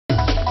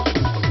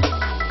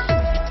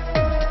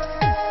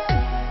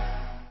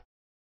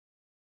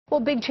Well,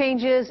 big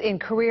changes in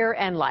career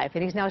and life,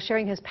 and he's now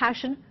sharing his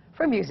passion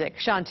for music.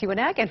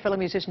 Tiwanak and fellow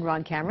musician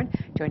Ron Cameron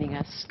joining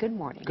us. Good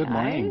morning, Good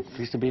morning. guys.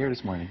 Pleased to be here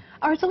this morning.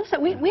 All right, so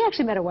listen, we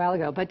actually met a while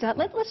ago, but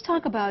let's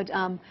talk about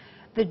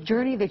the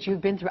journey that you've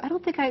been through. I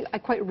don't think I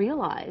quite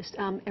realized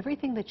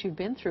everything that you've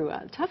been through.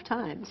 Tough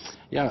times.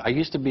 Yeah, I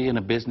used to be in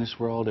the business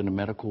world, in the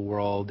medical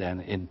world,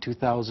 and in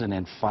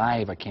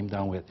 2005 I came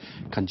down with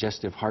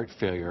congestive heart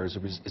failure. It's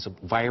a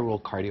viral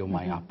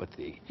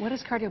cardiomyopathy. What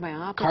is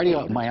cardiomyopathy?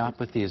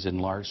 Cardiomyopathy is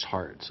enlarged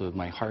heart, so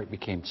my heart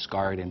became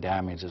scarred and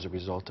damaged as a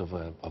result of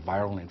a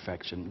viral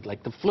infection,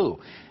 like the flu.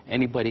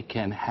 Anybody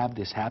can have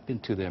this happen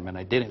to them, and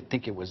I didn't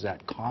think it was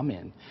that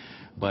common.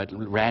 But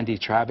Randy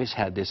Travis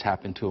had this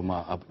happen to him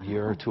a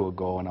year or two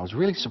ago, and I was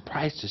really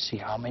surprised to see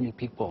how many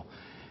people,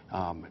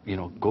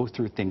 go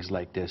through things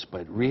like this.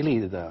 But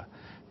really, the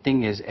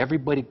thing is,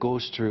 everybody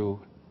goes through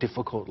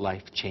difficult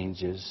life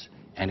changes,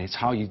 and it's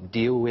how you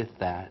deal with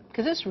that.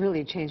 Because this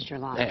really changed your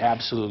life.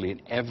 Absolutely,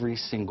 in every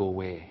single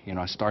way.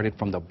 I started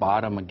from the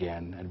bottom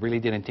again. I really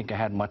didn't think I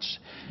had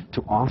much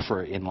to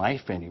offer in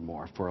life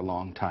anymore for a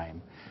long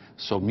time.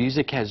 So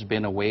music has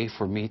been a way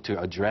for me to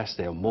address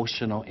the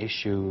emotional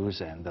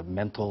issues and the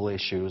mental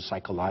issues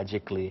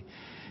psychologically,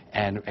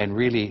 and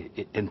really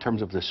in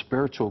terms of the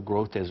spiritual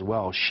growth as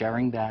well,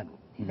 sharing that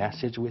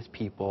message with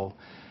people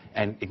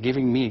and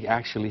giving me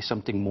actually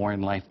something more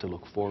in life to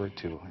look forward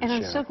to. And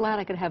I'm so glad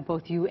I could have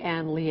both you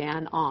and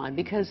Leanne on,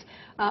 because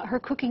her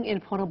Cooking in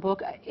Pono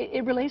book,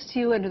 it relates to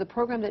you and to the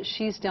program that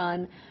she's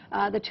done.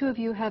 The two of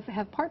you have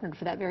partnered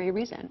for that very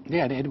reason.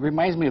 Yeah, it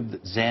reminds me of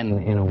Zen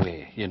in a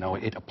way.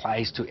 It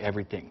applies to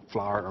everything: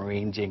 flower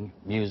arranging,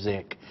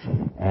 music,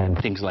 and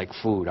things like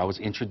food. I was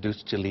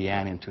introduced to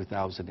Leanne in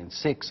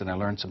 2006, and I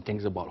learned some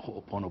things about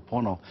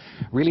Ho'oponopono,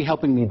 really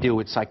helping me deal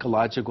with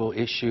psychological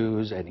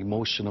issues and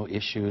emotional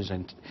issues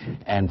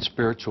and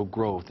spiritual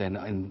growth.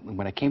 And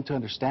when I came to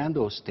understand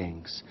those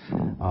things,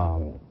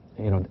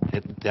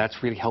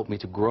 that's really helped me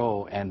to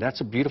grow. And that's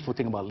a beautiful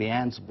thing about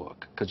Leanne's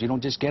book, because you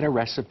don't just get a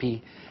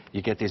recipe,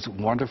 you get these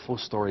wonderful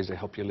stories that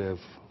help you live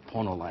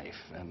Pono life,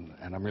 and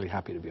I'm really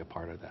happy to be a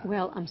part of that.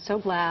 Well, I'm so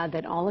glad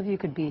that all of you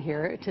could be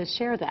here to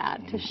share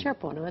that, to share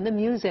Pono and the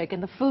music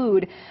and the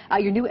food.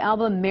 Your new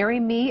album,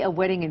 Marry Me, A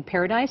Wedding in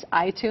Paradise,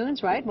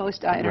 iTunes, right?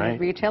 Most internet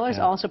retailers,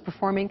 also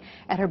performing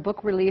at her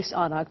book release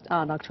on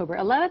October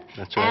 11th.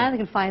 That's right. And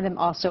you can find them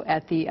also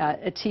at the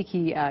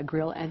Tiki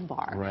Grill and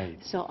Bar. Right.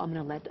 So I'm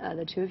going to let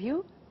the two of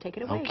you take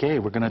it away. Okay,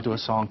 we're going to do a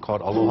song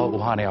called Aloha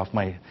Uhane off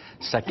my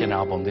second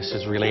album. This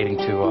is relating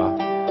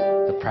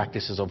to the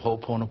practices of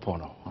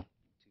Ho'oponopono.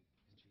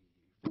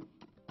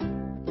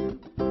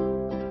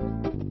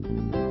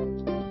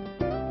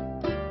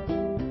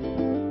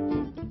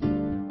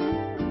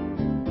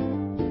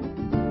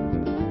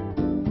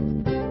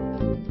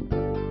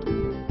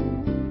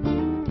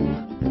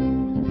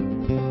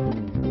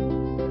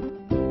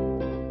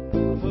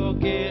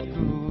 Forget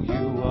who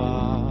you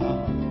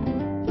are.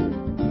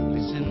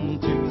 Listen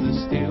to the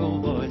still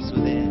voice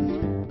within.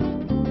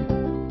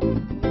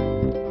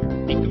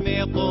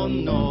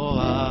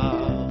 Ikameaponoa.